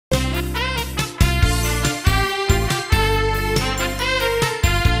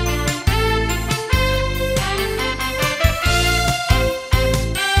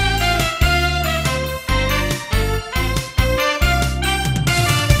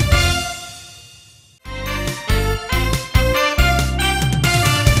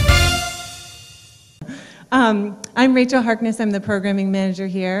I'm Rachel Harkness. I'm the programming manager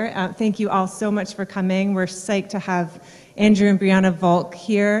here. Thank you all so much for coming. We're psyched to have Andrew and Briana Volk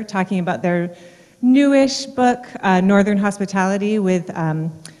here talking about their newish book, Northern Hospitality, with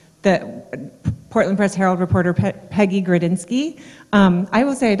the Portland Press Herald reporter Peggy Grodinsky. I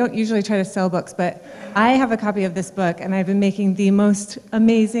will say I don't usually try to sell books, but I have a copy of this book, and I've been making the most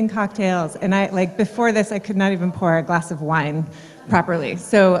amazing cocktails. And before this, I could not even pour a glass of wine properly.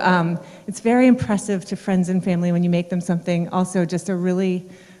 So it's very impressive to friends and family when you make them something. Also, just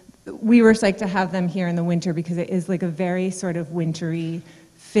we were psyched to have them here in the winter because it is like a very sort of wintry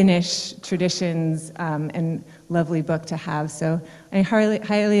Finnish traditions and lovely book to have. So I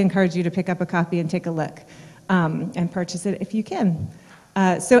highly encourage you to pick up a copy and take a look and purchase it if you can.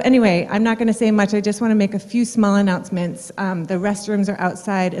 So anyway, I'm not going to say much. I just want to make a few small announcements. The restrooms are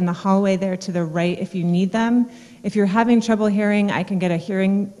outside in the hallway there to the right if you need them. If you're having trouble hearing, I can get a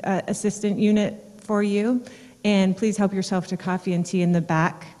hearing assistant unit for you. And please help yourself to coffee and tea in the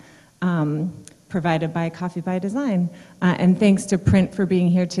back, provided by Coffee by Design. And thanks to Print for being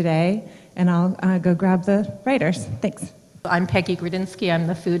here today. And I'll go grab the writers. Thanks. I'm Peggy Grodinsky. I'm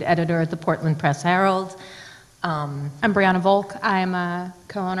the food editor at the Portland Press Herald. I'm Briana Volk. I'm a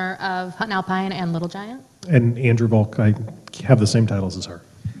co-owner of Hunt and Alpine and Little Giant. And Andrew Volk. I have the same titles as her.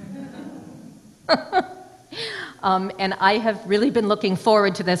 And I have really been looking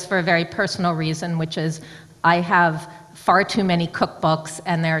forward to this for a very personal reason, which is I have far too many cookbooks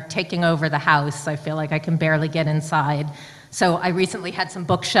and they're taking over the house. I feel like I can barely get inside. So I recently had some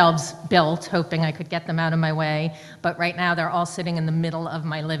bookshelves built, hoping I could get them out of my way. But right now they're all sitting in the middle of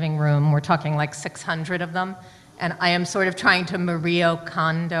my living room. We're talking like 600 of them. And I am sort of trying to Marie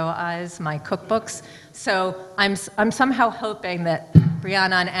Kondoize my cookbooks. So I'm somehow hoping that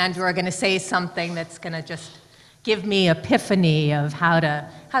Briana and Andrew are going to say something that's going to just give me epiphany of how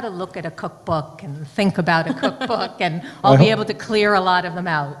to look at a cookbook and think about a cookbook, and I'll be able to clear a lot of them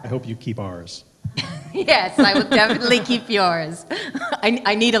out. I hope you keep ours. Yes, I will definitely keep yours.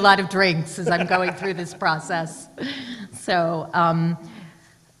 I need a lot of drinks as I'm going through this process. So,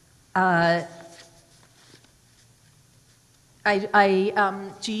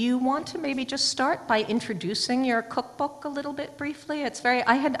 do you want to maybe just start by introducing your cookbook a little bit briefly?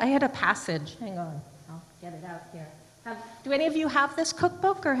 I had a passage. Hang on. Get it out here. Do any of you have this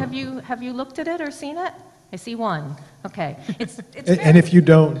cookbook, or have you looked at it or seen it? I see one. Okay. And if you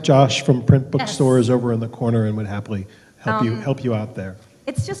don't, Josh from Print Bookstore Yes. is over in the corner and would happily help you out there.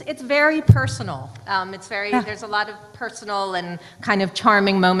 It's very personal. There's a lot of personal and kind of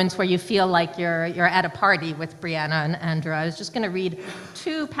charming moments where you feel like you're at a party with Briana and Andrew. I was just going to read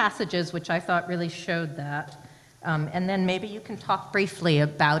two passages which I thought really showed that. And then maybe you can talk briefly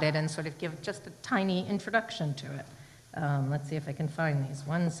about it and sort of give just a tiny introduction to it. Let's see if I can find these.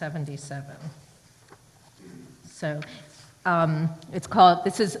 177. So it's called,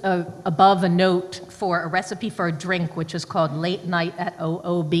 this is above a note for a recipe for a drink, which is called Late Night at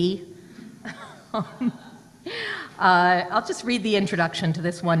OOB. I'll just read the introduction to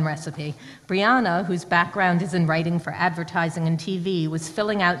this one recipe. Briana, whose background is in writing for advertising and TV, was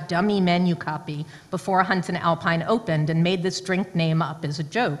filling out dummy menu copy before Hunt and Alpine opened and made this drink name up as a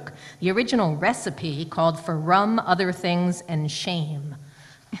joke. The original recipe called for rum, other things, and shame.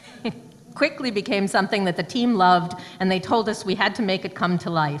 Quickly became something that the team loved, and they told us we had to make it come to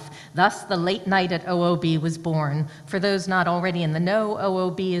life. Thus, the Late Night at OOB was born. For those not already in the know,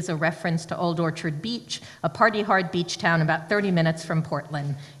 OOB is a reference to Old Orchard Beach, a party-hard beach town about 30 minutes from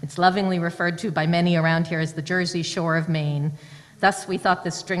Portland. It's lovingly referred to by many around here as the Jersey Shore of Maine. Thus, we thought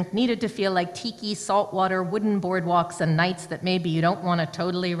this drink needed to feel like tiki, saltwater, wooden boardwalks, and nights that maybe you don't want to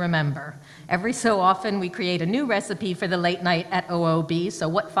totally remember. Every so often, we create a new recipe for the Late Night at OOB, so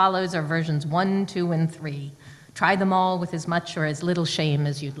what follows are versions 1, 2, and 3. Try them all with as much or as little shame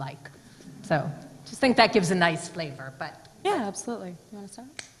as you'd like. So, just think that gives a nice flavor, but... Yeah, absolutely. You want to start?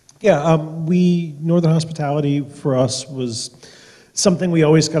 Yeah, Northern Hospitality for us was something we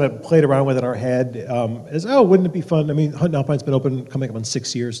always kind of played around with in our head as, wouldn't it be fun? I mean, Hunt and Alpine's been open, coming up on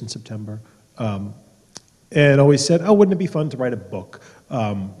 6 years in September. And always said, wouldn't it be fun to write a book?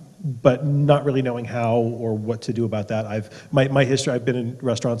 But not really knowing how or what to do about that. My history, I've been in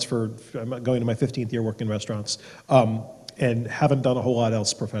restaurants I'm going to my 15th year working in restaurants, and haven't done a whole lot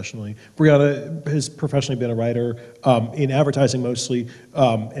else professionally. Briana has professionally been a writer in advertising mostly,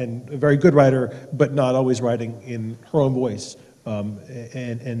 and a very good writer, but not always writing in her own voice.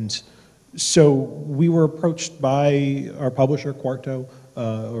 And so we were approached by our publisher, Quarto,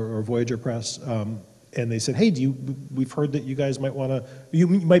 or Voyager Press, and they said, hey, we've heard that you guys you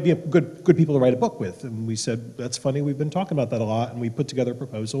might be a good people to write a book with. And we said, that's funny, we've been talking about that a lot, and we put together a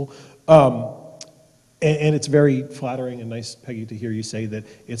proposal. And it's very flattering and nice, Peggy, to hear you say that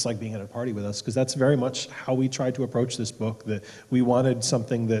it's like being at a party with us, because that's very much how we tried to approach this book, that we wanted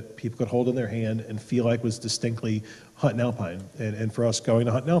something that people could hold in their hand and feel like was distinctly Hunt and Alpine. And for us, going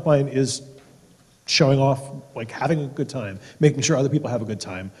to Hunt and Alpine is showing off, like having a good time, making sure other people have a good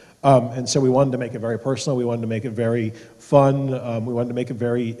time. And so we wanted to make it very personal, we wanted to make it very fun, we wanted to make it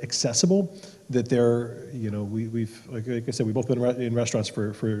very accessible, that we've, like I said, we've both been in restaurants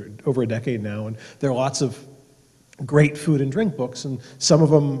for over a decade now, and there are lots of great food and drink books, and some of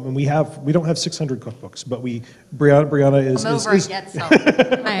them, and we don't have 600 cookbooks, but Briana is... Come over and get some.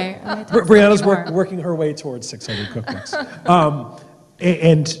 Briana's working her way towards 600 cookbooks.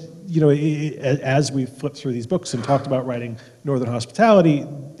 As we flipped through these books and talked about writing Northern Hospitality,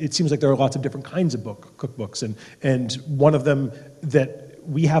 it seems like there are lots of different kinds of cookbooks, and one of them that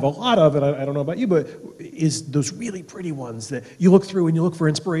we have a lot of, and I don't know about you, but is those really pretty ones that you look through and you look for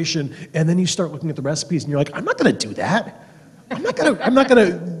inspiration, and then you start looking at the recipes and you're like, I'm not going to do that. I'm not going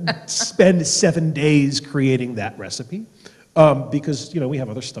to spend 7 days creating that recipe, because we have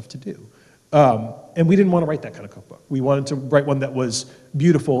other stuff to do. And we didn't want to write that kind of cookbook. We wanted to write one that was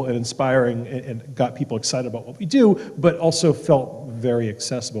beautiful and inspiring and got people excited about what we do, but also felt very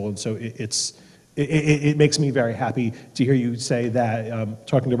accessible. And so it makes me very happy to hear you say that.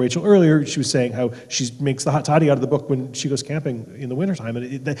 Talking to Rachel earlier, she was saying how she makes the hot toddy out of the book when she goes camping in the wintertime.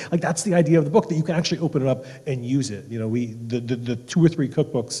 And that's the idea of the book, that you can actually open it up and use it. The 2 or 3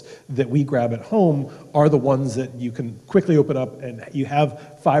 cookbooks that we grab at home are the ones that you can quickly open up, and you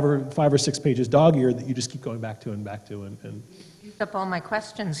have 5 or 6 pages dog-eared that you just keep going back to and back to. And Used up all my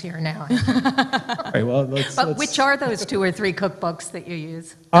questions here now. all right, well, But which are those 2 or 3 cookbooks that you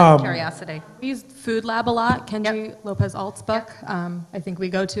use? Out of curiosity. We use Food Lab a lot, Kenji Lopez Alt's book. I think we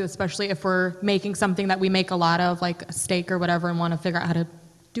go to, especially if we're making something that we make a lot of, like a steak or whatever, and want to figure out how to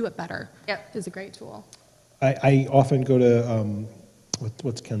do it better. Is a great tool. I often go to,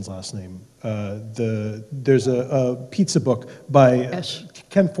 what's Ken's last name? There's a pizza book by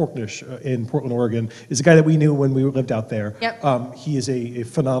Ken Forknish in Portland, Oregon. Is a guy that we knew when we lived out there. He is a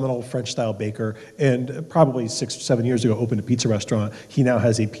phenomenal French-style baker, and probably 6 or 7 years ago opened a pizza restaurant. He now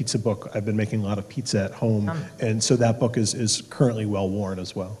has a pizza book. I've been making a lot of pizza at home, and so that book is currently well-worn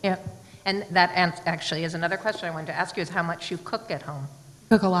as well. And that actually is another question I wanted to ask you, is how much you cook at home?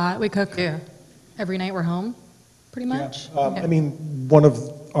 Cook a lot. We cook every night we're home, pretty much. I mean, one of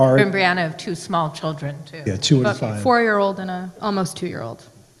our... You and Briana have 2 small children, too. Yeah, 2 and 5. 4-year-old and a almost 2-year-old.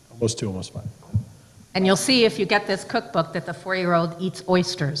 Almost 2, almost 5. And you'll see if you get this cookbook that the 4-year-old eats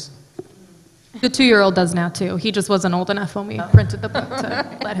oysters. The 2-year-old does now, too. He just wasn't old enough when we printed the book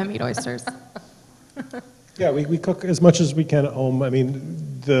to let him eat oysters. Yeah, we cook as much as we can at home. I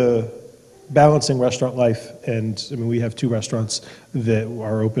mean, the balancing restaurant life, and I mean, we have 2 restaurants that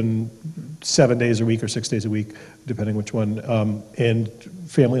are open 7 days a week or 6 days a week, depending which one, and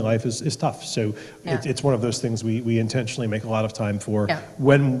family life is tough. So it's one of those things we intentionally make a lot of time for.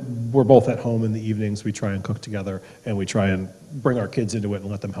 When we're both at home in the evenings, we try and cook together, and we try and bring our kids into it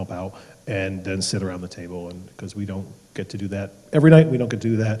and let them help out, and then sit around the table, and because we don't get to do that every night, we don't get to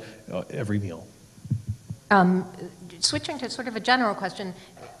do that every meal. Switching to sort of a general question,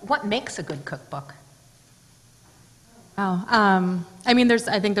 what makes a good cookbook? I mean,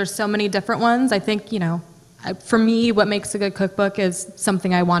 I think there's so many different ones. I think, for me, what makes a good cookbook is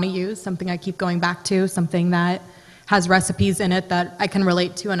something I want to use, something I keep going back to, something that has recipes in it that I can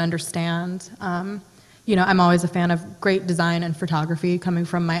relate to and understand. I'm always a fan of great design and photography coming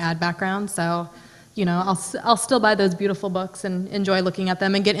from my ad background, so I'll still buy those beautiful books and enjoy looking at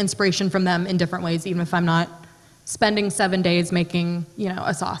them and get inspiration from them in different ways, even if I'm not spending 7 days making,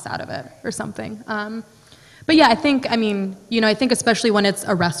 a sauce out of it or something. But yeah, I think especially when it's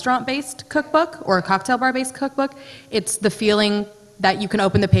a restaurant-based cookbook or a cocktail bar-based cookbook, it's the feeling that you can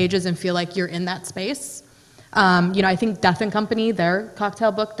open the pages and feel like you're in that space. I think Death & Company, their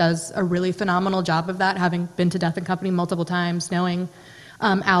cocktail book, does a really phenomenal job of that, having been to Death & Company multiple times, knowing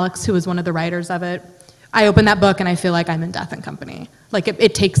Alex, who was one of the writers of it. I open that book and I feel like I'm in Death & Company. Like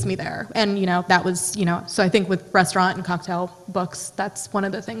it takes me there. And, that was, so I think with restaurant and cocktail books, that's one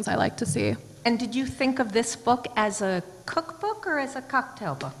of the things I like to see. And did you think of this book as a cookbook or as a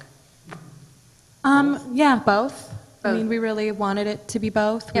cocktail book? Yeah, both. I mean, we really wanted it to be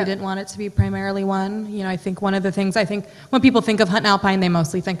both. We didn't want it to be primarily one. I think one of the things, when people think of Hunt and Alpine, they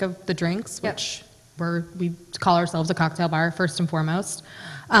mostly think of the drinks, which we call ourselves a cocktail bar first and foremost.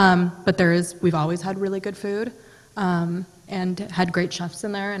 But we've always had really good food, and had great chefs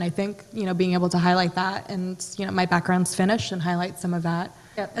in there. And I think, being able to highlight that, and, my background's Finnish, and highlight some of that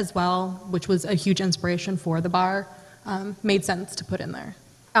as well, which was a huge inspiration for the bar, made sense to put in there.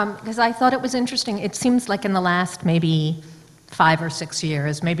 Because I thought it was interesting. It seems like in the last maybe 5 or 6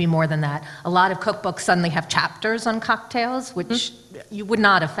 years, maybe more than that, a lot of cookbooks suddenly have chapters on cocktails, which you would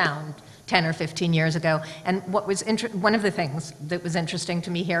not have found 10 or 15 years ago. And what was one of the things that was interesting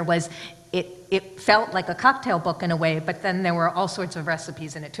to me here was it felt like a cocktail book in a way, but then there were all sorts of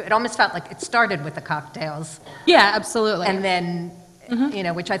recipes in it too. It almost felt like it started with the cocktails. Yeah, absolutely. And then,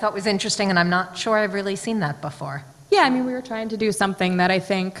 which I thought was interesting, and I'm not sure I've really seen that before. Yeah, I mean, we were trying to do something that I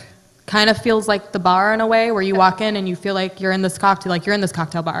think kind of feels like the bar in a way, where you walk in and you feel like you're in this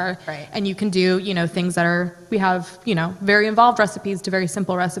cocktail bar. Right. And you can do, things that we have, very involved recipes to very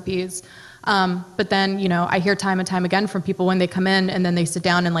simple recipes. But then, I hear time and time again from people when they come in and then they sit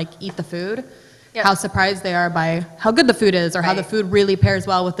down and eat the food, how surprised they are by how good the food is, or how the food really pairs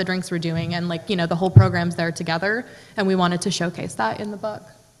well with the drinks we're doing. And the whole program's there together. And we wanted to showcase that in the book.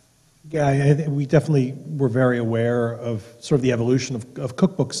 Yeah, we definitely were very aware of sort of the evolution of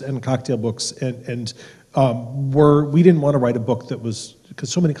cookbooks and cocktail books, and we didn't want to write a book that was, because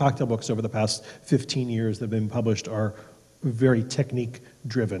so many cocktail books over the past 15 years that have been published are very technique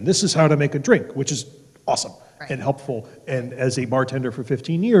driven. This is how to make a drink, which is awesome and helpful. And as a bartender for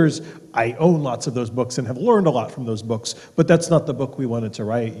 15 years, I own lots of those books and have learned a lot from those books, but that's not the book we wanted to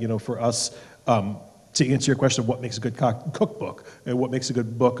write. For us, to answer your question of what makes a good cookbook and what makes a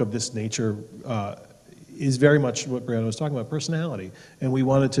good book of this nature is very much what Briana was talking about, personality. And we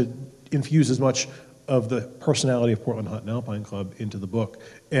wanted to infuse as much of the personality of Portland Hunt and Alpine Club into the book.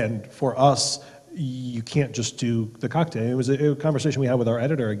 And for us, you can't just do the cocktail. It was a conversation we had with our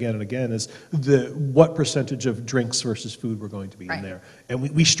editor again and again, is what percentage of drinks versus food were going to be in there. And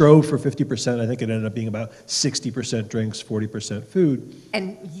we strove for 50%. I think it ended up being about 60% drinks, 40% food.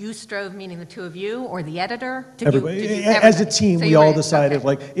 And you strove, meaning the two of you, or the editor? Everybody. As a team, so we all decided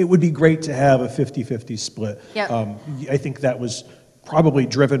it would be great to have a 50-50 split. Yep. I think that was probably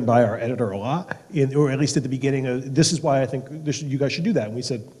driven by our editor a lot, or at least at the beginning. This is why I think you guys should do that. And we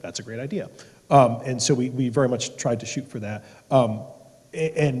said, that's a great idea. And so we very much tried to shoot for that.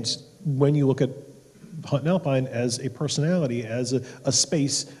 And when you look at Hunt and Alpine as a personality, as a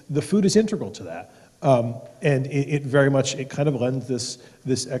space, the food is integral to that. And it very much, it kind of lends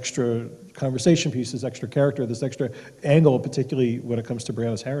this extra conversation piece, this extra character, this extra angle, particularly when it comes to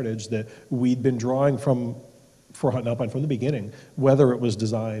Briana's heritage, that we'd been drawing from for Hunt and Alpine from the beginning, whether it was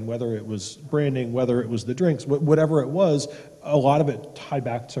design, whether it was branding, whether it was the drinks, whatever it was, a lot of it tied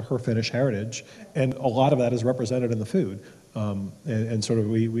back to her Finnish heritage, and a lot of that is represented in the food. And sort of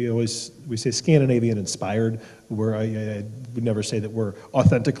we say Scandinavian inspired, where I would never say that we're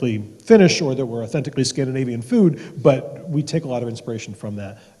authentically Finnish or that we're authentically Scandinavian food, but we take a lot of inspiration from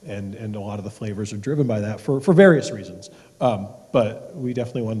that, and a lot of the flavors are driven by that for various reasons. But we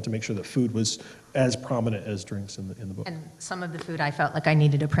definitely wanted to make sure that food was as prominent as drinks in the book. And some of the food, I felt like I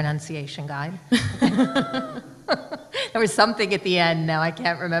needed a pronunciation guide. There was something at the end, now I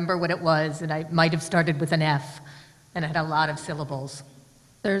can't remember what it was, and I might have started with an F, and it had a lot of syllables.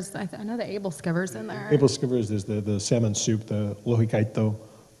 There's, I know the Able Skivers in there. Able Skivers, there's the salmon soup, the lohikaito.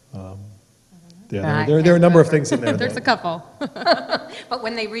 Yeah, there are a number of things in there. There's a couple. But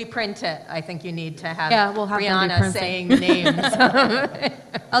when they reprint it, I think you need to have, we'll have Briana saying the names.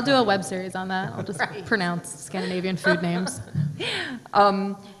 I'll do a web series on that. I'll just pronounce Scandinavian food names.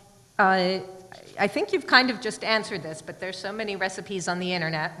 I think you've kind of just answered this, but there's so many recipes on the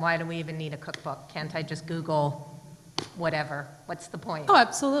internet. Why do we even need a cookbook? Can't I just Google whatever? What's the point? Oh,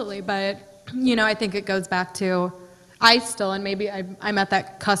 absolutely. But, I think it goes back to, and maybe I'm at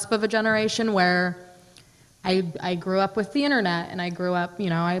that cusp of a generation where I grew up with the internet, and I grew up,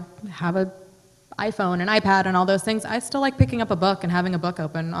 I have an iPhone and iPad and all those things. I still like picking up a book and having a book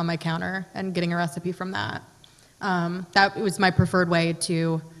open on my counter and getting a recipe from that. That was my preferred way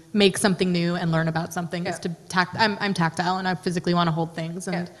to make something new and learn about something. Is to I'm tactile, and I physically want to hold things,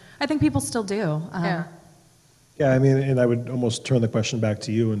 and I think people still do. Yeah, I mean, and I would almost turn the question back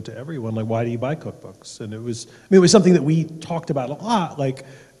to you and to everyone, like, why do you buy cookbooks? And it was something that we talked about a lot. Like,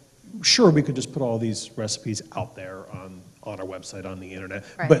 sure, we could just put all these recipes out there on our website, on the internet,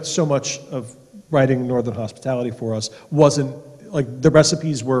 but so much of writing Northern Hospitality for us wasn't, like, the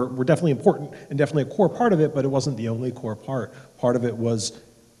recipes were definitely important and definitely a core part of it, but it wasn't the only core part. Part of it was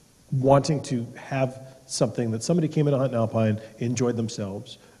wanting to have something that somebody came into Hunt and Alpine, enjoyed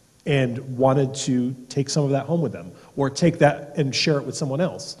themselves, and wanted to take some of that home with them, or take that and share it with someone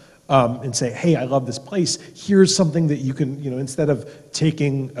else, and say, hey, I love this place. Here's something that you can, instead of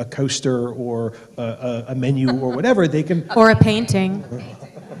taking a coaster or a menu or whatever, they can... Or a painting.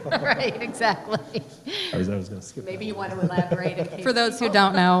 Right, exactly. I was going to skip Maybe you want to elaborate. For those who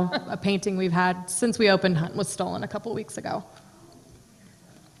don't know, a painting we've had since we opened Hunt was stolen a couple weeks ago.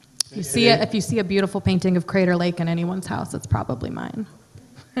 If you see a beautiful painting of Crater Lake in anyone's house, it's probably mine.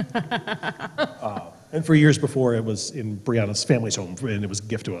 And for years before, it was in Brianna's family's home, and it was a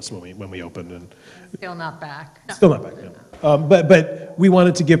gift to us when we opened. And Still not back. still not back. Yeah. But we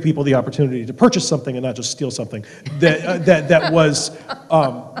wanted to give people the opportunity to purchase something and not just steal something that was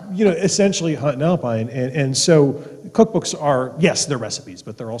essentially Hunt and Alpine. And so cookbooks are, yes, they're recipes,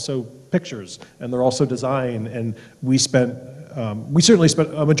 but they're also pictures and they're also design. And we certainly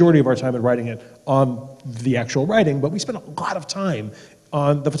spent a majority of our time in writing it on the actual writing, but we spent a lot of time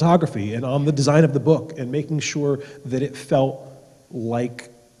on the photography and on the design of the book and making sure that it felt like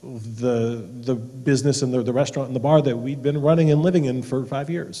the business and the restaurant and the bar that we'd been running and living in for 5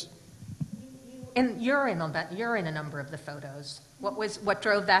 years. And you're in a number of the photos. What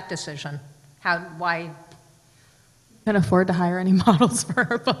drove that decision? Why? Can afford to hire any models for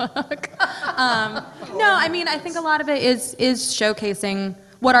her book. No, I mean, I think a lot of it is showcasing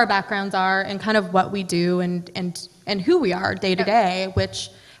what our backgrounds are and kind of what we do and who we are day to day, which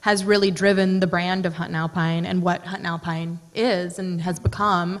has really driven the brand of Hunt and Alpine and what Hunt and Alpine is and has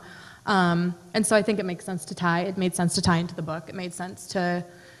become. And so I think it makes sense to tie. It made sense to tie into the book. It made sense to,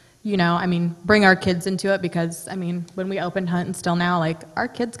 bring our kids into it because, when we opened Hunt and still now, like, our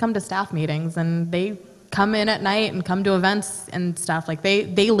kids come to staff meetings and they come in at night and come to events and stuff. Like,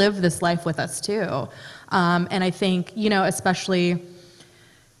 they live this life with us too. And I think, especially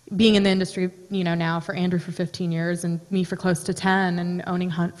being in the industry, now for Andrew for 15 years and me for close to 10 and owning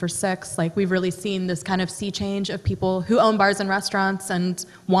Hunt for 6, like, we've really seen this kind of sea change of people who own bars and restaurants and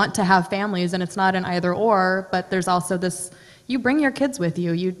want to have families, and it's not an either or, but there's also this, you bring your kids with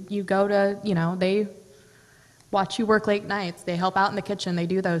you. You go to, they watch you work late nights, they help out in the kitchen, they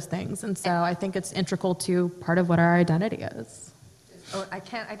do those things. And so I think it's integral to part of what our identity is. Oh,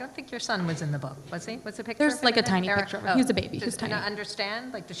 I don't think your son was in the book, was he? Was the picture? There's like a tiny picture of him. He was a baby. He was tiny. Does Una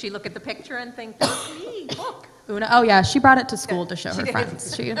understand? Like, does she look at the picture and think, that's me, look? Una, oh yeah, she brought it to school to show her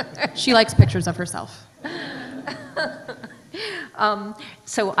friends. She likes pictures of herself.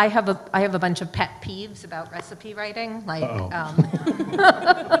 So I have a bunch of pet peeves about recipe writing. Like,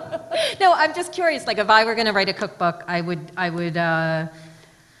 no, I'm just curious. Like, if I were going to write a cookbook, I would. I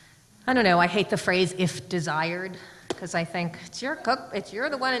don't know. I hate the phrase "if desired." Because I think you're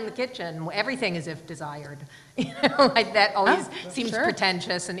the one in the kitchen. Everything is if desired. Like, that always seems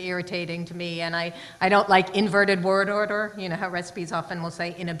pretentious and irritating to me. And I don't like inverted word order. You know how recipes often will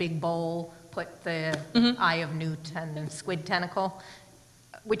say, in a big bowl, put the eye of newt and squid tentacle,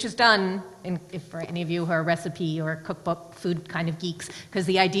 which is done, if for any of you who are recipe or cookbook food kind of geeks, because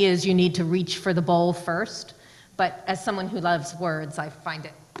the idea is you need to reach for the bowl first. But as someone who loves words, I find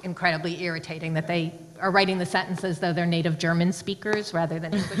it incredibly irritating that they are writing the sentences though they're native German speakers rather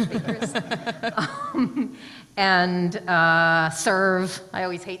than English speakers. And serve. I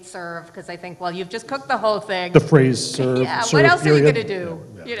always hate serve because I think, well, you've just cooked the whole thing. The phrase serve. Yeah, serve, what else are you period. going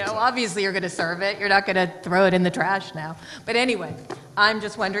to do? Yeah. Obviously you're going to serve it. You're not going to throw it in the trash now. But anyway, I'm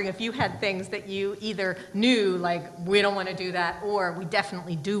just wondering if you had things that you either knew, like, we don't want to do that, or we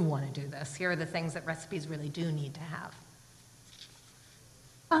definitely do want to do this. Here are the things that recipes really do need to have.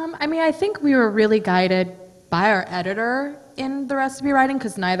 I think we were really guided by our editor in the recipe writing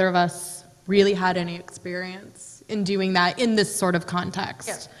because neither of us really had any experience in doing that in this sort of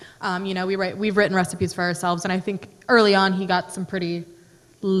context. Yeah. We've written recipes for ourselves, and I think early on he got some pretty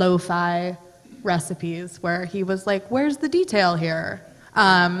lo-fi recipes where he was like, "Where's the detail here?"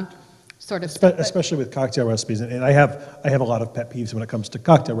 Sort of. Especially with cocktail recipes, and I have a lot of pet peeves when it comes to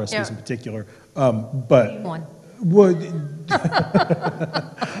cocktail recipes in particular. But one.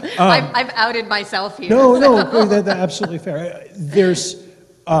 I've outed myself here. No, that's absolutely fair. There's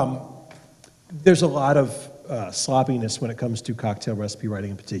a lot of sloppiness when it comes to cocktail recipe writing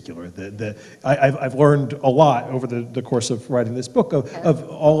in particular. I've learned a lot over the course of writing this book of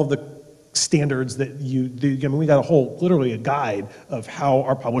all of the standards that we got literally a guide of how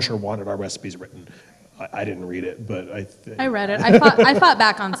our publisher wanted our recipes written. I didn't read it, but I read it. I fought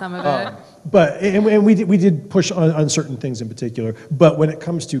back on some of it. But we did push on certain things in particular. But when it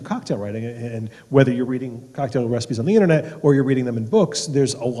comes to cocktail writing, and whether you're reading cocktail recipes on the internet or you're reading them in books,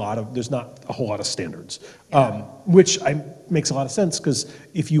 there's not a whole lot of standards, which makes a lot of sense because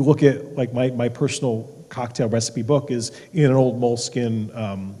if you look at like my personal cocktail recipe book is in an old moleskin,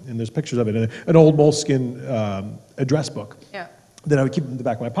 and there's pictures of it, an old moleskin address book. Yeah. That I would keep in the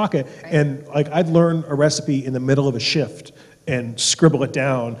back of my pocket, and like I'd learn a recipe in the middle of a shift and scribble it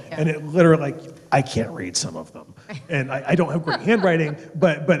down, and it literally I can't read some of them, and I don't have great handwriting,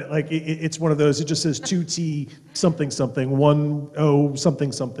 but like it's one of those. It just says 2T something something 10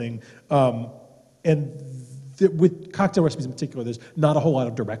 something something, and with cocktail recipes in particular, there's not a whole lot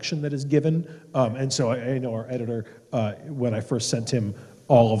of direction that is given. And so I know our editor, when I first sent him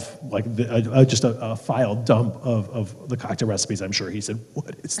all of like just a file dump of the cocktail recipes, I'm sure he said,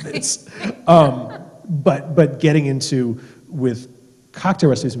 "What is this?" But getting into with cocktail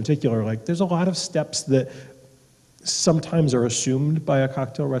recipes in particular, like there's a lot of steps that sometimes are assumed by a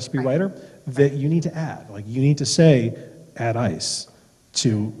cocktail recipe writer that you need to add. Like you need to say, add ice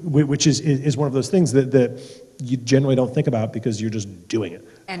to, which is one of those things that you generally don't think about because you're just doing it.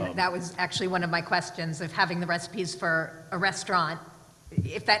 And that was actually one of my questions of having the recipes for a restaurant,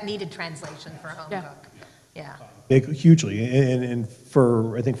 if that needed translation for a home cook. Yeah. Hugely, and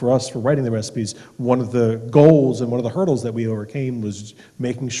I think for us, for writing the recipes, one of the goals and one of the hurdles that we overcame was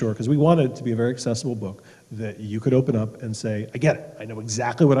making sure, because we wanted it to be a very accessible book, that you could open up and say, I get it, I know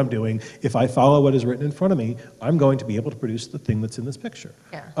exactly what I'm doing. If I follow what is written in front of me, I'm going to be able to produce the thing that's in this picture.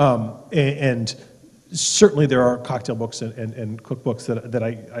 Yeah. And certainly there are cocktail books and cookbooks that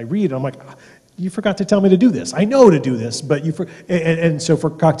I read, and I'm like, you forgot to tell me to do this. I know to do this, but and so for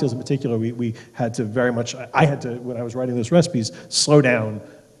cocktails in particular, we had to very much, I had to, when I was writing those recipes, slow down,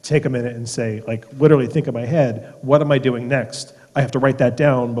 take a minute and say, like, literally think in my head, what am I doing next? I have to write that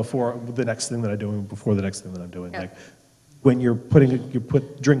down before the next thing that I'm doing, before the next thing that I'm doing. Yeah. Like, when you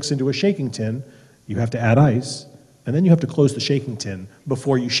put drinks into a shaking tin, you have to add ice, and then you have to close the shaking tin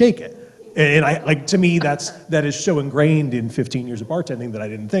before you shake it. And like, to me, that is so ingrained in 15 years of bartending that I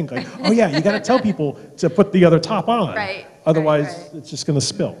didn't think, like, oh yeah, you got to tell people to put the other top on. Right. Otherwise, right. it's just going to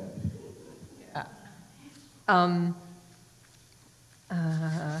spill.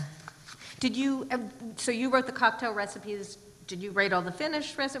 Did you, so you wrote the cocktail recipes, did you write all the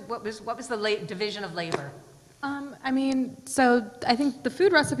finished recipes? What was the division of labor? I mean, so I think the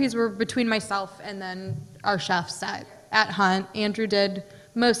food recipes were between myself and then our chefs at Hunt. Andrew did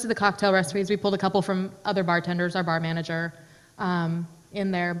most of the cocktail recipes. We pulled a couple from other bartenders, our bar manager,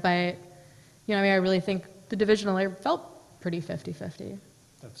 in there. But, you know, I mean, I really think the division of labor felt pretty 50-50.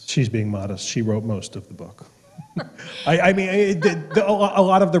 She's being modest. She wrote most of the book. I mean, a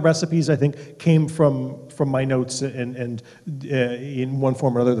lot of the recipes, I think, came from my notes and in one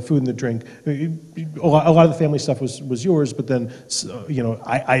form or another, the food and the drink. A lot of the family stuff was yours, but then, you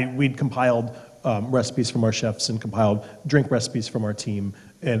know, we'd compiled recipes from our chefs and compiled drink recipes from our team,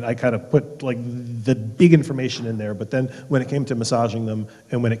 and I kind of put like the big information in there, but then when it came to massaging them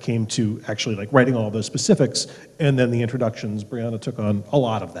and when it came to actually like writing all those specifics and then the introductions, Briana took on a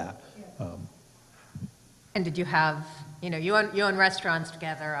lot of that. And did you have, you know, you own restaurants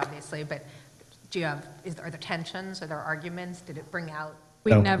together, obviously, but do you have, are there tensions? Are there arguments? Did it bring out?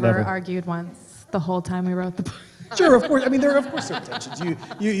 We never argued once the whole time we wrote the book. Sure, of course. I mean, of course there are tensions.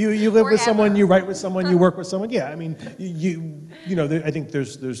 You live with someone, you write with someone, you work with someone. Yeah, I mean, you know, I think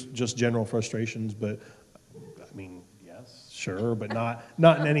there's just general frustrations, but I mean, yes, sure, but not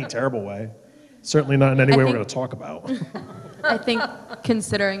in any terrible way. Certainly not in any way we're going to talk about. I think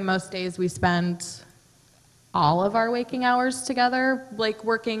considering most days we spend all of our waking hours together, like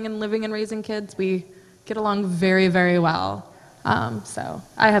working and living and raising kids, we get along very, very well. So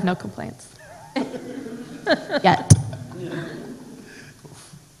I have no complaints. Yet.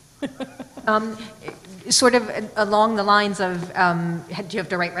 Sort of along the lines of, do you have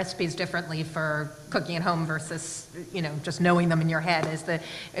to write recipes differently for cooking at home versus, you know, just knowing them in your head?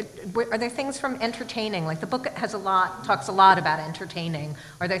 Are there things from entertaining? Like the book talks a lot about entertaining.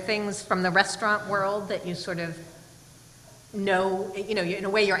 Are there things from the restaurant world that you sort of know, you know, in a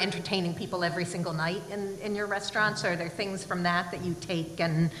way you're entertaining people every single night in your restaurants? Or are there things from that you take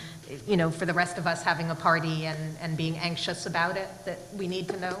and, you know, for the rest of us having a party and being anxious about it that we need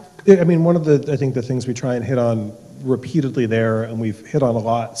to know? I mean, one of I think the things we try and hit on repeatedly there, and we've hit on a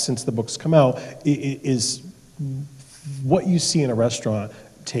lot since the book's come out, is what you see in a restaurant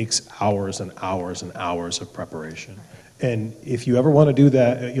takes hours and hours and hours of preparation. And if you ever want to do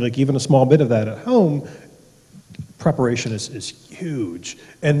that, like even a small bit of that at home, preparation is huge,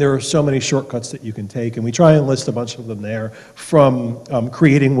 and there are so many shortcuts that you can take, and we try and list a bunch of them there, from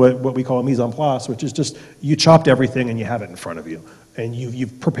creating what we call a mise en place, which is just you chopped everything and you have it in front of you, and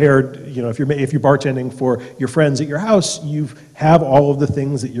you've prepared, you know, if you're bartending for your friends at your house, you have all of the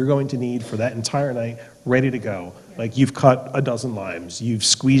things that you're going to need for that entire night ready to go. Like you've cut a dozen limes, you've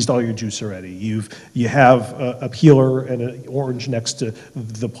squeezed all your juice already, you have a peeler and an orange next to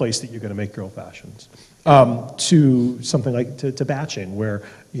the place that you're going to make your old fashions. To something like to batching, where,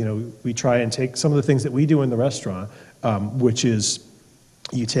 you know, we try and take some of the things that we do in the restaurant, which is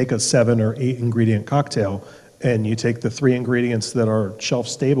you take a 7 or 8 ingredient cocktail and you take the 3 ingredients that are shelf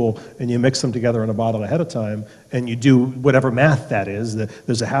stable and you mix them together in a bottle ahead of time, and you do whatever math that is,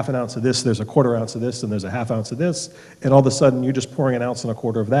 there's a half an ounce of this, there's a quarter ounce of this, and there's a half ounce of this, and all of a sudden you're just pouring an ounce and a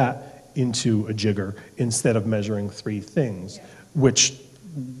quarter of that into a jigger instead of measuring 3 things, which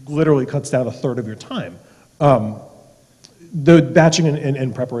literally cuts down a third of your time. The batching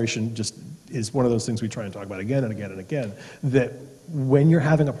and preparation just is one of those things we try and talk about again and again and again, that when you're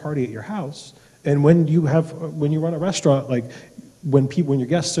having a party at your house, and when you run a restaurant, like when your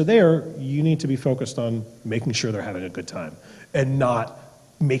guests are there, you need to be focused on making sure they're having a good time and not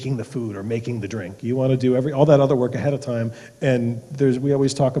making the food or making the drink. You want to do all that other work ahead of time. And we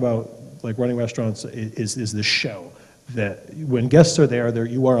always talk about, like, running restaurants is this show that when guests are there,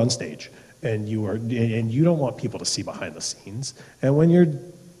 you are on stage, and you don't want people to see behind the scenes. And when you're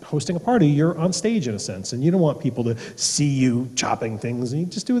hosting a party, you're on stage in a sense, and you don't want people to see you chopping things, and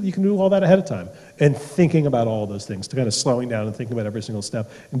you can do all that ahead of time. And thinking about all those things, to kind of slowing down and thinking about every single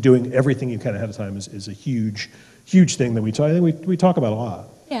step and doing everything you can ahead of time is a huge thing that we talk about a lot.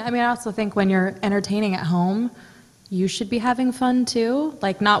 Yeah, I mean, I also think when you're entertaining at home, you should be having fun too,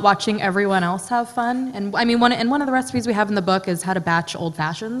 like not watching everyone else have fun. And I mean, one of the recipes we have in the book is how to batch old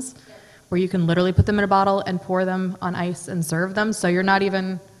fashions, where you can literally put them in a bottle and pour them on ice and serve them, so you're not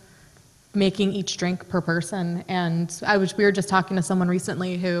even making each drink per person. And we were just talking to someone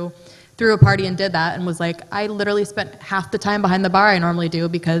recently who threw a party and did that and was like, I literally spent half the time behind the bar I normally do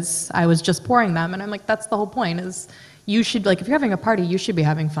because I was just pouring them. And I'm like, that's the whole point, is you should, like, if you're having a party, you should be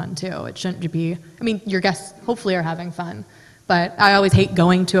having fun too. It shouldn't be, I mean, your guests hopefully are having fun, but I always hate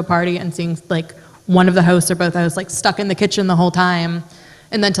going to a party and seeing like one of the hosts or both hosts like stuck in the kitchen the whole time,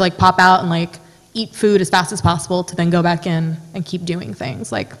 and then to like pop out and like eat food as fast as possible to then go back in and keep doing things.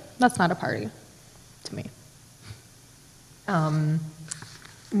 Like, that's not a party to me.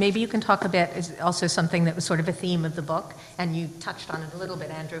 Maybe you can talk a bit, is also something that was sort of a theme of the book, and you touched on it a little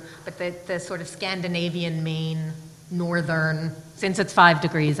bit, Andrew, but the sort of Scandinavian, Maine, northern, since it's 5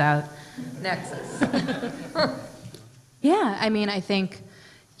 degrees out, nexus. Yeah, I mean, I think,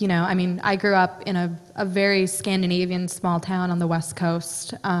 I grew up in a very Scandinavian small town on the West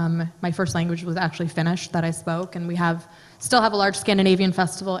Coast. My first language was actually Finnish that I spoke, and we still have a large Scandinavian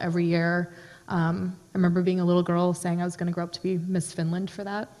festival every year. I remember being a little girl saying I was going to grow up to be Miss Finland for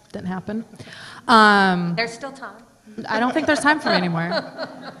that. Didn't happen. There's still time. I don't think there's time for me anymore.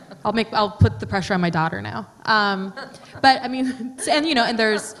 I'll put the pressure on my daughter now. But I mean,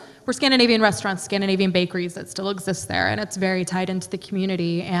 and we're Scandinavian restaurants, Scandinavian bakeries that still exist there, and it's very tied into the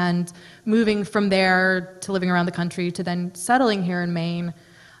community. And moving from there to living around the country to then settling here in Maine,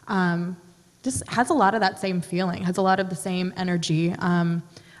 just has a lot of that same feeling, has a lot of the same energy.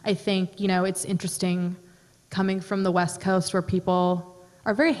 I think, it's interesting coming from the West Coast where people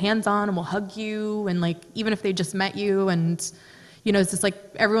are very hands-on and will hug you, and like, even if they just met you, and it's just like,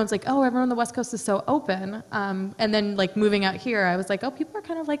 everyone's like, oh, everyone on the West Coast is so open. And then like moving out here, I was like, oh, people are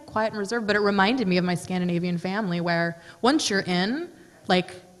kind of like quiet and reserved, but it reminded me of my Scandinavian family, where once you're in,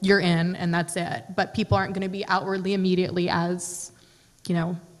 like, you're in and that's it. But people aren't going to be outwardly immediately as,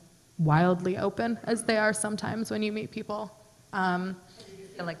 wildly open as they are sometimes when you meet people. Did you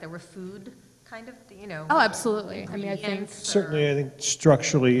feel like there were food kind of, Oh, absolutely. I mean, I think certainly, I think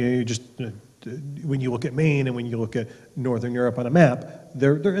structurally, when you look at Maine and when you look at Northern Europe on a map,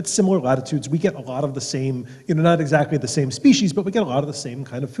 they're at similar latitudes. We get a lot of the same, not exactly the same species, but we get a lot of the same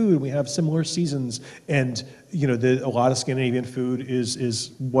kind of food. We have similar seasons, and a lot of Scandinavian food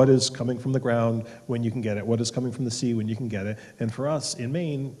is what is coming from the ground when you can get it, what is coming from the sea when you can get it. And for us in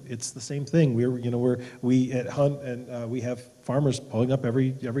Maine, it's the same thing. We at Hunt, and we have farmers pulling up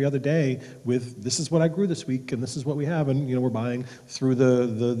every other day with, this is what I grew this week, and this is what we have, and we're buying through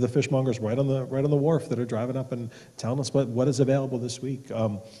the fishmongers right on the wharf that are driving up and telling us what is available this week.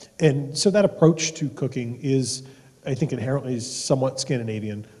 And so that approach to cooking is, I think, inherently somewhat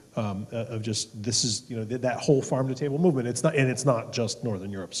Scandinavian, of just, this is, that whole farm to table movement. It's not just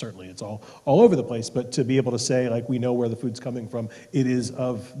Northern Europe, certainly. It's all over the place, but to be able to say, like, we know where the food's coming from, it is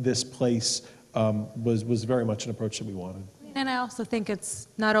of this place, was very much an approach that we wanted. And I also think it's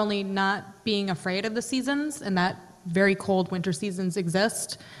not only not being afraid of the seasons, and that very cold winter seasons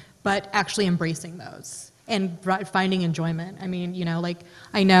exist, but actually embracing those and finding enjoyment. I mean, like,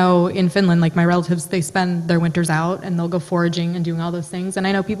 I know in Finland, like, my relatives, they spend their winters out and they'll go foraging and doing all those things. And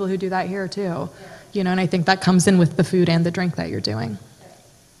I know people who do that here too, and I think that comes in with the food and the drink that you're doing.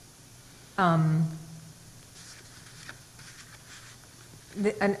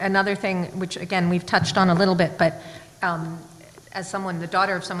 Another thing, which again, we've touched on a little bit, but as the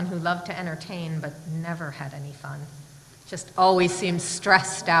daughter of someone who loved to entertain but never had any fun, just always seems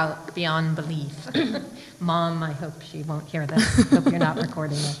stressed out beyond belief. Mom, I hope she won't hear this. Hope you're not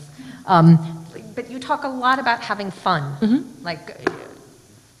recording this. But you talk a lot about having fun. Like,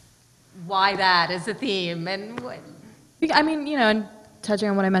 why that is a theme, and what? I mean, you know, and touching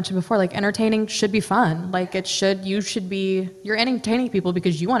on what I mentioned before, like entertaining should be fun. Like you're entertaining people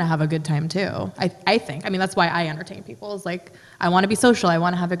because you want to have a good time too. I think. I mean, that's why I entertain people. Is like, I want to be social. I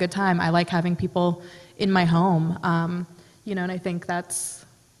want to have a good time. I like having people in my home. You know, and I think that's,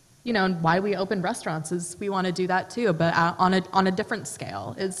 you know, why we open restaurants is we want to do that too, but on a different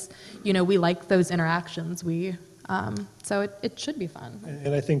scale. Is, you know, we like those interactions. So it should be fun.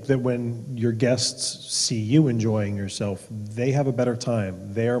 And I think that when your guests see you enjoying yourself, they have a better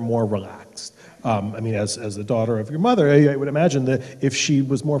time. They are more relaxed. I mean, as the daughter of your mother, I would imagine that if she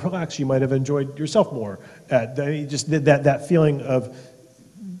was more relaxed, you might have enjoyed yourself more. Just that feeling of,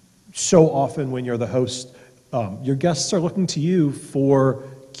 so often when you're the host, your guests are looking to you for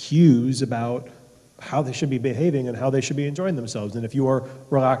cues about how they should be behaving and how they should be enjoying themselves. And if you are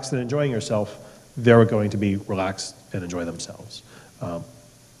relaxed and enjoying yourself, they're going to be relaxed and enjoy themselves.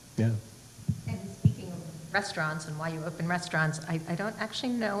 Yeah. And speaking of restaurants and why you open restaurants, I don't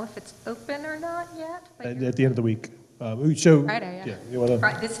actually know if it's open or not yet. At the end of the week. So Friday, yeah. You wanna,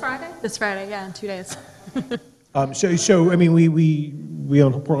 This Friday? This Friday, yeah, in 2 days. So I mean, we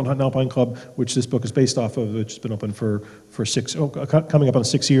own Portland Hunt and Alpine Club, which this book is based off of, which has been open for coming up on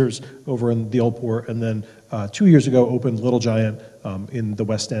 6 years over in the Old Port, and then 2 years ago opened Little Giant in the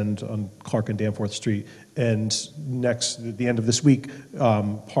West End on Clark and Danforth Street. And at the end of this week,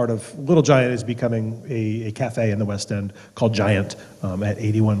 part of Little Giant is becoming a cafe in the West End called Giant at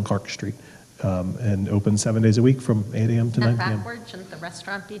 81 Clark Street. And open 7 days a week from 8 a.m. to 9 p.m. Backwards, shouldn't the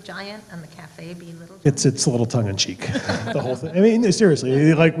restaurant be Giant and the cafe be Little Giant? It's a little tongue-in-cheek, the whole thing. I mean,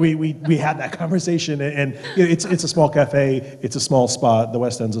 seriously, like we had that conversation, and you know, it's a small cafe, it's a small spot. The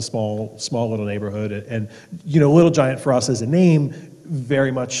West End's a small little neighborhood, and you know, Little Giant for us as a name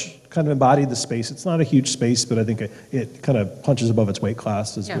very much kind of embodied the space. It's not a huge space, but I think it kind of punches above its weight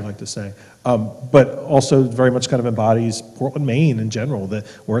class, as we like to say. But also very much kind of embodies Portland, Maine in general. That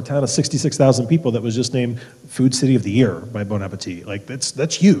we're a town of 66,000 people that was just named Food City of the Year by Bon Appetit. Like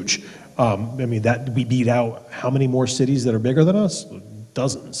that's huge. I mean, that we beat out how many more cities that are bigger than us?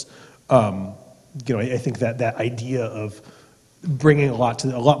 Dozens. You know, I think that idea of bringing a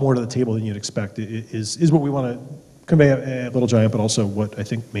lot more to the table than you'd expect is what we want to convey at Little Giant, but also what I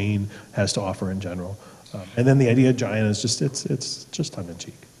think Maine has to offer in general. And then the idea of Giant is just it's just tongue in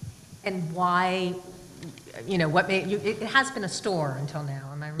cheek. And why, you know, what made you? It has been a store until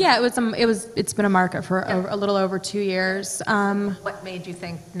now. Am I right? Yeah, it's been a market for a little over 2 years. What made you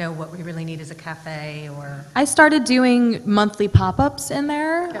think, no, what we really need is a cafe? Or I started doing monthly pop-ups in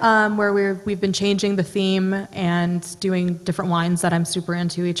there, where we've been changing the theme and doing different wines that I'm super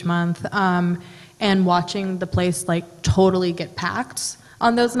into each month. And watching the place like totally get packed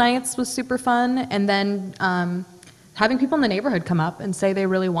on those nights was super fun. And then having people in the neighborhood come up and say they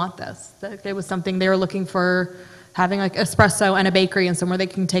really want this. That it was something they were looking for, having like espresso and a bakery and somewhere they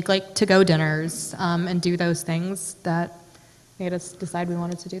can take like to-go dinners and do those things that made us decide we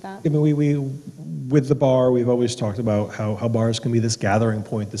wanted to do that. I mean, we with the bar, we've always talked about how bars can be this gathering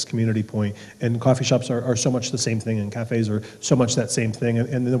point, this community point, and coffee shops are so much the same thing, and cafes are so much that same thing. And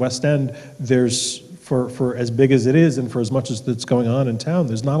in the West End, there's, for as big as it is and for as much as that's going on in town,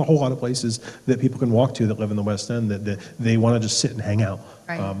 there's not a whole lot of places that people can walk to that live in the West End that they want to just sit and hang out.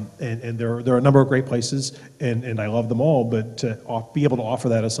 Right. And there are a number of great places, and I love them all, but to be able to offer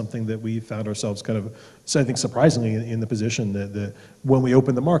that as something that we found ourselves kind of, so I think surprisingly in the position that when we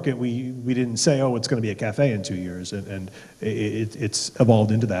opened the market, we didn't say, oh, it's going to be a cafe in 2 years, and it's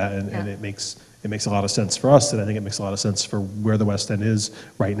evolved into that, and it makes a lot of sense for us, and I think it makes a lot of sense for where the West End is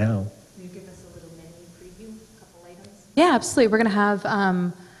right now. Can you give us a little menu preview, a couple items? Yeah, absolutely. We're going to have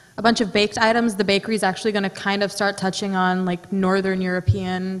a bunch of baked items. The bakery's actually going to kind of start touching on like Northern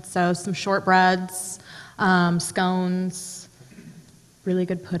European, so some shortbreads, scones, really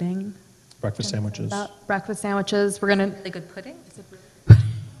good pudding. Breakfast sandwiches. Breakfast sandwiches. We're going to... Really good pudding?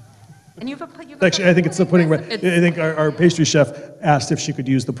 And you've Actually, I think it's the pudding. I think our pastry chef asked if she could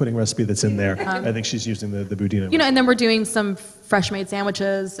use the pudding recipe that's in there. I think she's using the budina. You know, and then we're doing some fresh made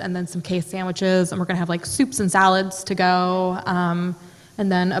sandwiches and then some case sandwiches, and we're going to have like soups and salads to go,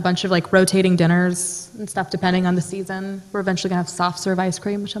 and then a bunch of like rotating dinners and stuff depending on the season. We're eventually going to have soft serve ice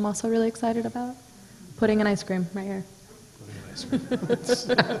cream, which I'm also really excited about. Pudding and ice cream right here.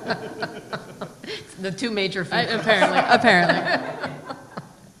 The two major foods. Apparently.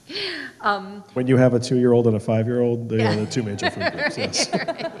 When you have a 2-year-old and a 5-year-old, they are the two major food groups, yes.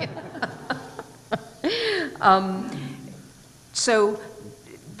 So,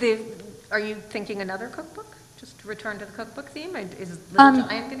 are you thinking another cookbook? Just to return to the cookbook theme? Is Little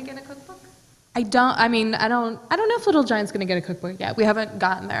Giant going to get a cookbook? I don't know if Little Giant's gonna get a cookbook yet. We haven't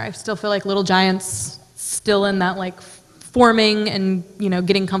gotten there. I still feel like Little Giant's still in that like forming and,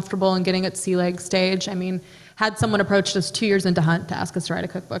 getting comfortable and getting its sea legs stage. I mean, had someone approached us 2 years into Hunt to ask us to write a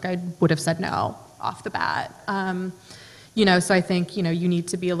cookbook, I would have said no off the bat. So I think, you need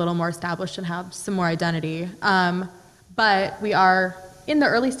to be a little more established and have some more identity. But we are in the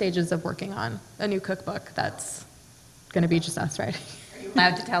early stages of working on a new cookbook that's gonna be just us writing.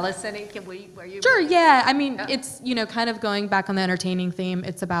 Allowed to tell us any? Were you? Sure, yeah. I mean, it's, kind of going back on the entertaining theme.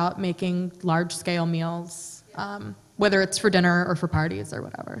 It's about making large-scale meals, whether it's for dinner or for parties or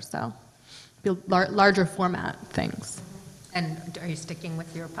whatever. So, larger format things. And are you sticking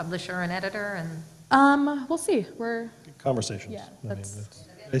with your publisher and editor? And we'll see. We're Conversations. Yeah,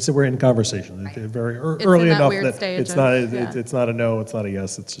 They said we're in conversation. They're very It's early in that enough weird that stage it's of- not yeah. it's not a no, it's not a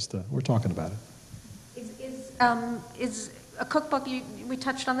yes. It's just we're talking about it. Is a cookbook, we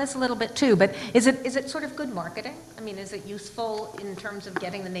touched on this a little bit too, but is it sort of good marketing? I mean, is it useful in terms of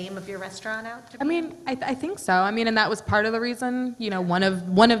getting the name of your restaurant out to people? I think so. And that was part of the reason, one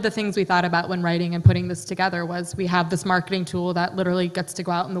of the things we thought about when writing and putting this together was we have this marketing tool that literally gets to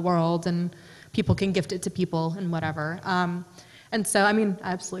go out in the world and people can gift it to people and whatever. And so, I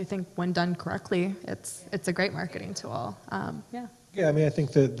absolutely think when done correctly, it's a great marketing tool. Yeah. Yeah, I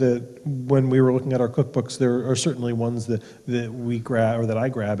think that when we were looking at our cookbooks, there are certainly ones that we grab, or that I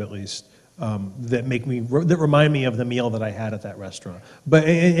grab at least, that remind me of the meal that I had at that restaurant. But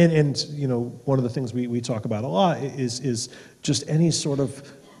one of the things we talk about a lot is just any sort of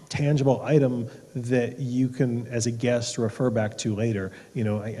tangible item that you can, as a guest, refer back to later.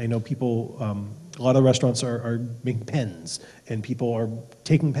 I know people, a lot of restaurants are making pens, and people are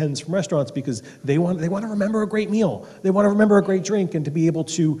taking pens from restaurants because they want to remember a great meal. They want to remember a great drink, and to be able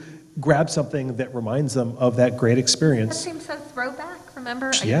to grab something that reminds them of that great That experience. seems so throwback,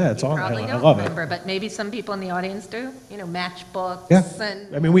 remember? Yeah, it's You all, probably I don't love it. remember, but maybe some people in the audience do. Matchbooks Yeah.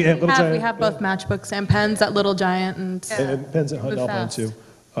 and... We have Little Giant. We have both matchbooks and pens at Little Giant And pens at Hunt and Alpine Fast. too.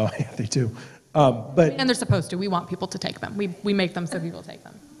 Oh, yeah, they do. But and they're supposed to. We want people to take them. We make them so people take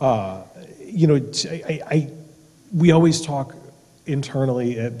them. we always talk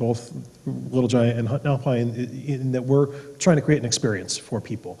internally at both Little Giant and Hunt and Alpine in that we're trying to create an experience for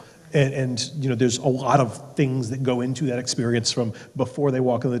people. And there's a lot of things that go into that experience, from before they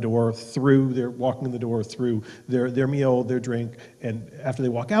walk in the door, through their walking in the door, through their meal, their drink, and after they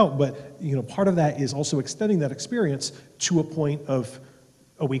walk out. But part of that is also extending that experience to a point of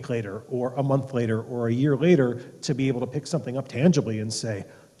a week later, or a month later, or a year later, to be able to pick something up tangibly and say,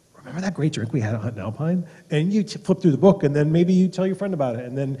 remember that great drink we had at Hunt and Alpine? And you flip through the book, and then maybe you tell your friend about it.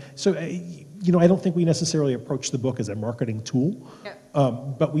 And then, so, I don't think we necessarily approach the book as a marketing tool,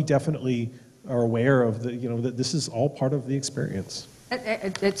 but we definitely are aware of that this is all part of the experience.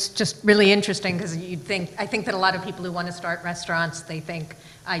 It's just really interesting because I think that a lot of people who want to start restaurants, they think,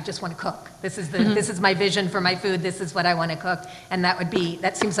 I just want to cook. This is my vision for my food. This is what I want to cook. And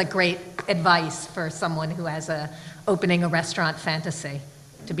that seems like great advice for someone who has opening a restaurant fantasy,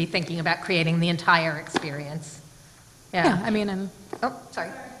 to be thinking about creating the entire experience. Yeah, and Oh, sorry.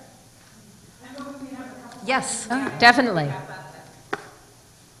 Yes, definitely.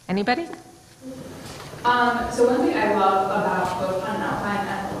 Anybody? So one thing I love about both Hunt and Alpine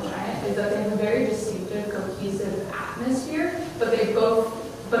and Little Giant is that they have a very distinctive, cohesive atmosphere, but they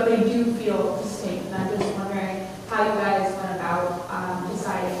do feel distinct. And I'm just wondering how you guys went about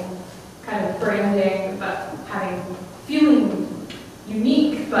deciding kind of branding, but feeling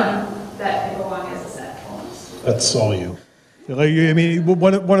unique, but that they belong as a set almost. That's all you.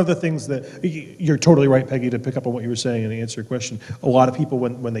 One of the things that, you're totally right, Peggy, to pick up on what you were saying and answer your question. A lot of people,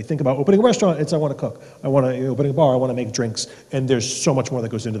 when they think about opening a restaurant, it's I want to cook. I want to opening a bar. I want to make drinks. And there's so much more that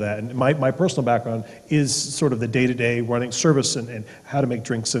goes into that. And my personal background is sort of the day-to-day running service and how to make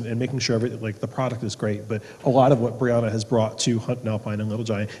drinks and making sure everything, like the product is great. But a lot of what Briana has brought to Hunt and Alpine and Little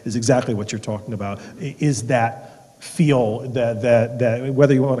Giant is exactly what you're talking about. Is that feel that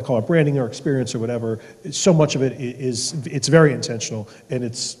whether you want to call it branding or experience or whatever, so much of it it's very intentional, and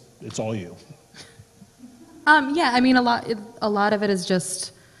it's all you. A lot of it is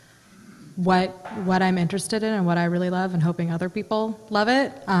just what I'm interested in and what I really love, and hoping other people love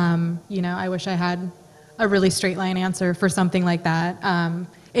it. I wish I had a really straight line answer for something like that. And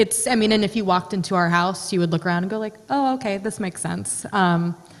if you walked into our house, you would look around and go like, oh, okay, this makes sense.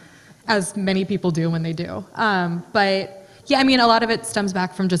 As many people do when they do. But yeah, a lot of it stems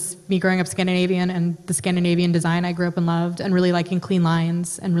back from just me growing up Scandinavian and the Scandinavian design I grew up and loved, and really liking clean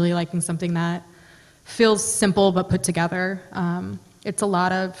lines and really liking something that feels simple but put together. It's a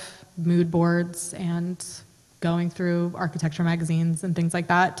lot of mood boards and going through architecture magazines and things like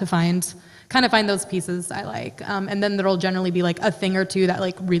that to find those pieces I like. And then there'll generally be like a thing or two that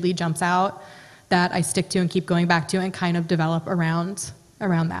like really jumps out that I stick to and keep going back to and kind of develop around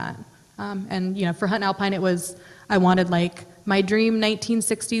that. And you know, for Hunt and Alpine, I wanted like my dream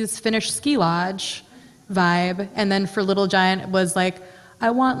 1960s Finnish ski lodge vibe. And then for Little Giant, it was like,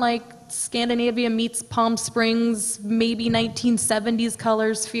 I want like Scandinavia meets Palm Springs, maybe 1970s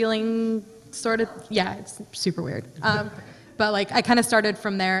colors feeling sort of, yeah, it's super weird. But like I kind of started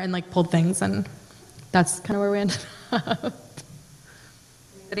from there and like pulled things, and that's kind of where we ended up.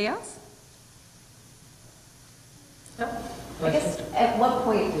 Anybody else? I guess, at what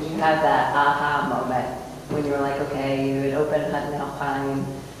point did you have that aha moment when you were like, okay, you had opened Hunt and Alpine,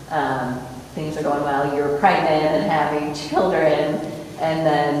 things are going well, you're pregnant and having children, and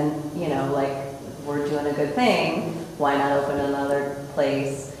then, you know, like, we're doing a good thing, why not open another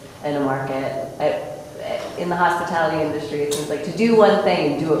place in a market? In the hospitality industry, it seems like to do one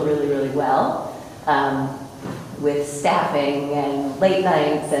thing and do it really, really well, with staffing and late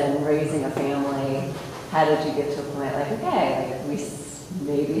nights and raising a family. How did you get to a point like, okay, like we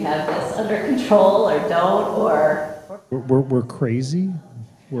maybe have this under control or don't, or? We're crazy.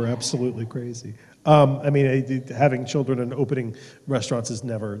 We're absolutely crazy. I mean, having children and opening restaurants is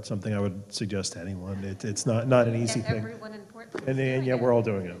never something I would suggest to anyone. It's not an easy thing. Everyone in Portland. And yeah, we're all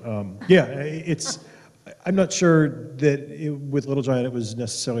doing it. Yeah, it's. I'm not sure that with Little Giant it was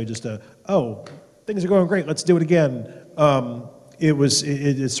necessarily just things are going great, let's do it again.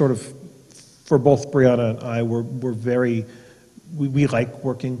 It's sort of, for both Briana and I, we're very, we like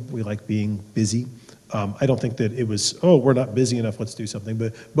working, we like being busy. I don't think that it was, we're not busy enough, let's do something,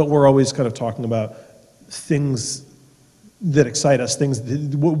 but we're always kind of talking about things that excite us, things,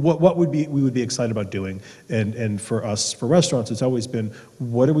 what we would be excited about doing. And for us, for restaurants, it's always been,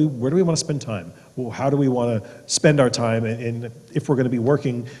 where do we want to spend time? Well, how do we want to spend our time? And if we're going to be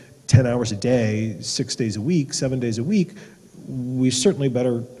working 10 hours a day, 6 days a week, 7 days a week, we certainly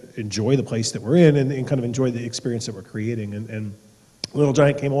better enjoy the place that we're in and kind of enjoy the experience that we're creating. And Little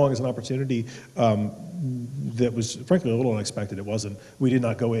Giant came along as an opportunity that was frankly a little unexpected. It wasn't. We did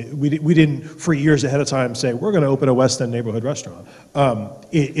not go in. We didn't for years ahead of time say we're going to open a West End neighborhood restaurant. The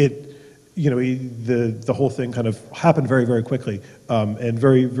whole thing kind of happened very, very quickly and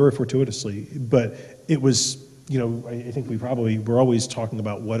very, very fortuitously. But it was, I think we're always talking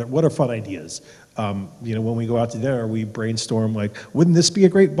about what are fun ideas. When we go out to dinner, we brainstorm like, wouldn't this be a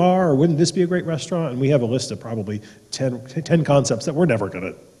great bar or wouldn't this be a great restaurant? And we have a list of probably 10 concepts that we're never going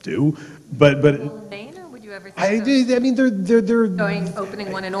to do. But Maine, or would you ever think I mean, they're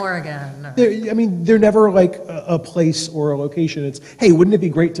opening one in Oregon? Or? They're never like a place or a location. It's, hey, wouldn't it be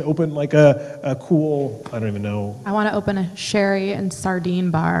great to open like a cool, I don't even know. I want to open a sherry and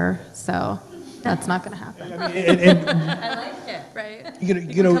sardine bar, so that's not going to happen. I like it. Right.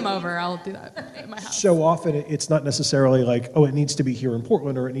 You come over, I'll do that at my house. So often it's not necessarily like, it needs to be here in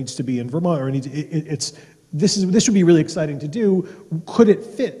Portland or it needs to be in Vermont or this would be really exciting to do. Could it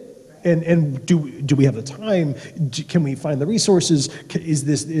fit? And do we have the time? Can we find the resources?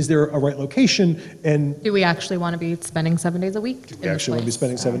 Is there a right location? And do we actually want to be spending 7 days a week? We actually want to be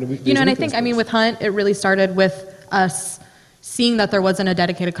spending 7 days a week. And I think, with Hunt, it really started with us seeing that there wasn't a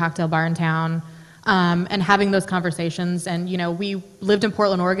dedicated cocktail bar in town, and having those conversations. And, we lived in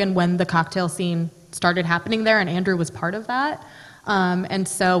Portland, Oregon when the cocktail scene started happening there, and Andrew was part of that. And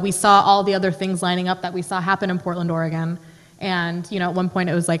so we saw all the other things lining up that we saw happen in Portland, Oregon. And, at one point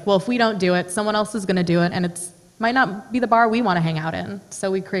it was like, well, if we don't do it, someone else is going to do it, and it might not be the bar we want to hang out in.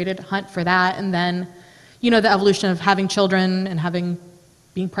 So we created Hunt for that. And then, the evolution of having children and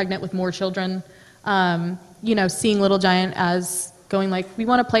being pregnant with more children, seeing Little Giant as going like, we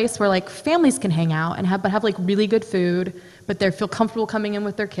want a place where like families can hang out and have like really good food, but they feel comfortable coming in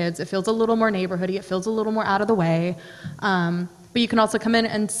with their kids. It feels a little more neighborhoody. It feels a little more out of the way. But you can also come in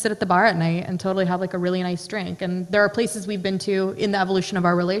and sit at the bar at night and totally have like a really nice drink. And there are places we've been to in the evolution of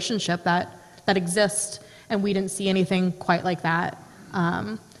our relationship that exist, and we didn't see anything quite like that.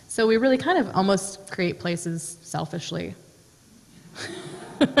 So we really kind of almost create places selfishly,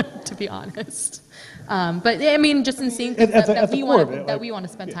 to be honest. But just in seeing things that we want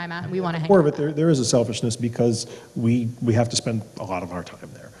to spend time at and we want to hang out. Core of it, there is a selfishness because we have to spend a lot of our time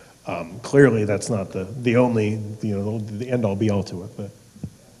there. Clearly, that's not the only, the end all be all to it. But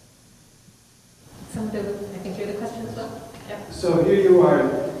I think you had a question as well. Yeah. So here you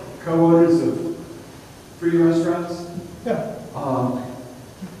are, co-owners of 3 restaurants. yeah,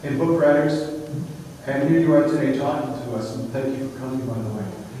 And book writers. And here you are today talking to us, and thank you for coming, by the way.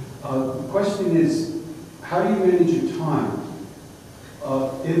 question is, how do you manage your time?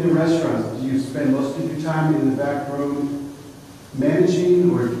 In the restaurant, do you spend most of your time in the back room managing,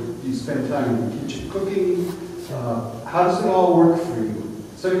 or do you spend time in the kitchen cooking? How does it all work for you?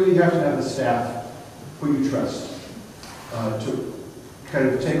 Certainly you have to have the staff who you trust to kind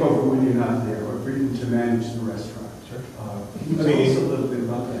of take over when you're not there, or for you to manage the restaurant. Can you tell us a little bit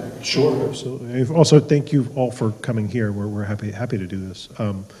about that? Sure, absolutely. Also, thank you all for coming here. We're happy to do this.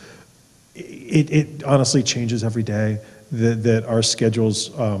 It honestly changes every day. That our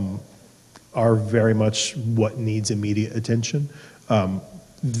schedules are very much what needs immediate attention.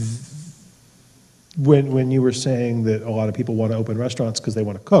 When you were saying that a lot of people want to open restaurants because they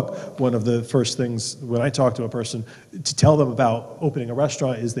want to cook, one of the first things when I talk to a person to tell them about opening a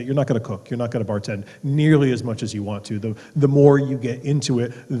restaurant is that you're not going to cook, you're not going to bartend nearly as much as you want to. The more you get into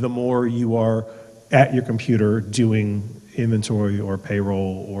it, the more you are at your computer doing inventory or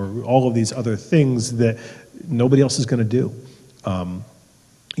payroll or all of these other things that nobody else is going to do.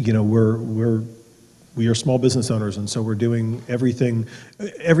 You know, we are small business owners, and so we're doing everything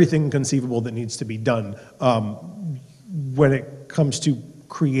conceivable that needs to be done. When it comes to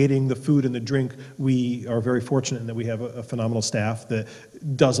creating the food and the drink, we are very fortunate in that we have a phenomenal staff that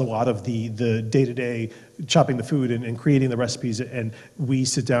does a lot of the day-to-day chopping the food and creating the recipes, and we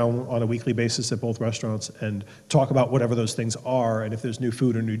sit down on a weekly basis at both restaurants and talk about whatever those things are, and if there's new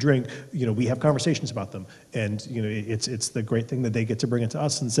food or new drink, you know, we have conversations about them, and you know, it's the great thing that they get to bring it to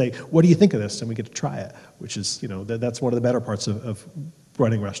us and say, what do you think of this? And we get to try it, which is, you know, that's one of the better parts of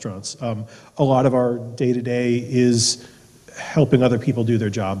running restaurants. A lot of our day-to-day is helping other people do their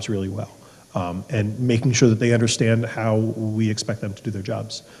jobs really well, and making sure that they understand how we expect them to do their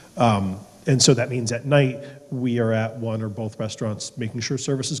jobs. And so that means at night, we are at one or both restaurants making sure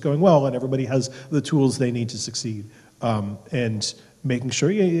service is going well and everybody has the tools they need to succeed. And making sure,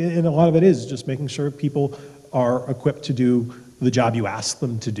 and a lot of it is just making sure people are equipped to do the job you ask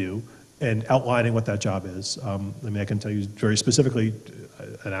them to do and outlining what that job is. I mean, I can tell you very specifically,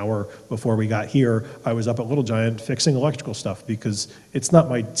 an hour before we got here, I was up at Little Giant fixing electrical stuff because it's not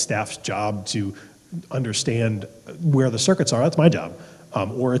my staff's job to understand where the circuits are. That's my job.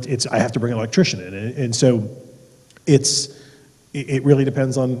 Or I have to bring an electrician in. And so it really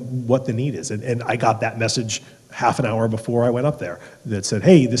depends on what the need is. And I got that message half an hour before I went up there that said,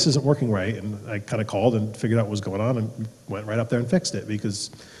 hey, this isn't working right. And I kind of called and figured out what was going on and went right up there and fixed it,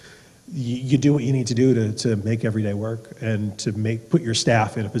 because you do what you need to do to make every day work and to put your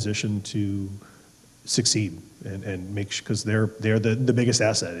staff in a position to succeed and make sure, because they're the biggest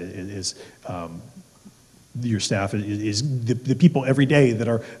asset is your staff is the people every day that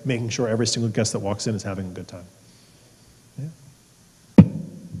are making sure every single guest that walks in is having a good time. Yeah.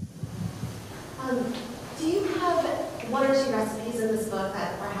 Do you have one or two recipes in this book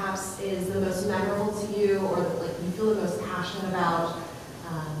that perhaps is the most memorable to you, or that like you feel the most passionate about?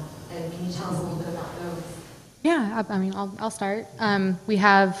 And can you tell us a little bit about those? Yeah, I mean, I'll start. We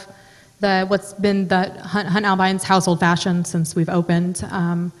have what's been the Hunt Alpine's household fashion since we've opened,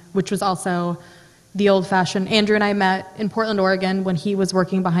 which was also the old fashioned. Andrew and I met in Portland, Oregon, when he was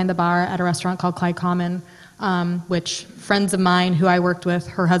working behind the bar at a restaurant called Clyde Common, which friends of mine who I worked with,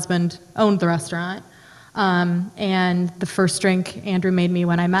 her husband owned the restaurant. And the first drink Andrew made me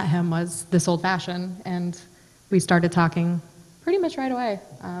when I met him was this old fashioned, and we started talking pretty much right away.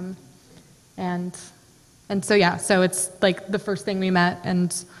 And so yeah, so it's like the first thing we met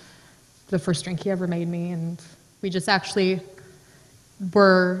and the first drink he ever made me, and we just actually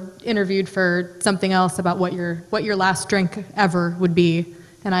were interviewed for something else about what your last drink ever would be,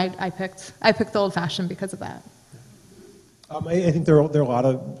 and I picked the old fashioned because of that. I think there are a lot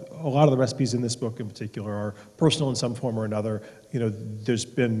of the recipes in this book in particular are personal in some form or another. You know, there's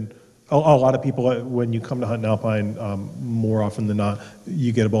been a lot of people, when you come to Hunt and Alpine, more often than not,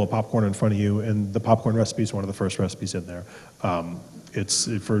 you get a bowl of popcorn in front of you, and the popcorn recipe is one of the first recipes in there.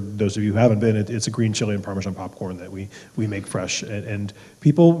 It's, for those of you who haven't been, it's a green chili and Parmesan popcorn that we make fresh, and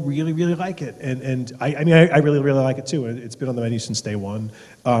people really, really like it. And I mean, I really, really like it too. It's been on the menu since day one.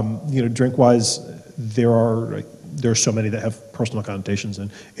 You know, drink-wise, there are so many that have personal connotations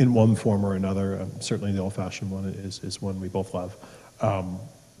in one form or another. Certainly the old-fashioned one is one we both love.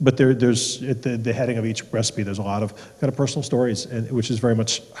 But there's at the heading of each recipe, there's a lot of kind of personal stories, which is very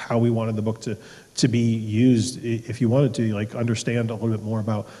much how we wanted the book to be used. If you wanted to like understand a little bit more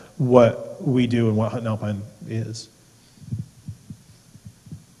about what we do and what Hunt and Alpine is.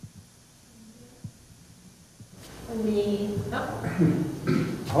 I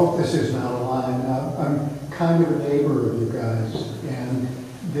hope this isn't out of line. I'm kind of a neighbor of you guys, and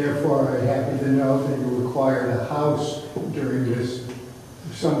therefore I happen to know that you acquired a house during this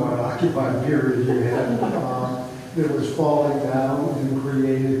somewhat occupied period you had, that was falling down and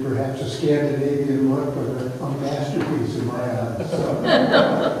created perhaps a Scandinavian look, but a masterpiece in my eyes.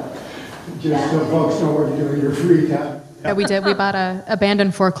 So, just so folks know what you do in your free time. Yeah, we did. We bought a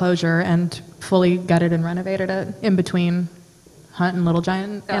abandoned foreclosure and fully gutted and renovated it in between Hunt and Little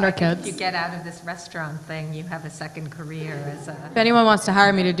Giant and our kids. If you get out of this restaurant thing, you have a second career as a... If anyone wants to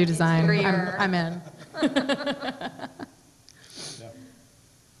hire me to do design, Interior. I'm in.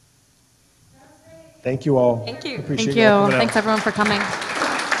 Thank you all. Thank you. Appreciate Thank you all you. coming out. Thanks everyone for coming.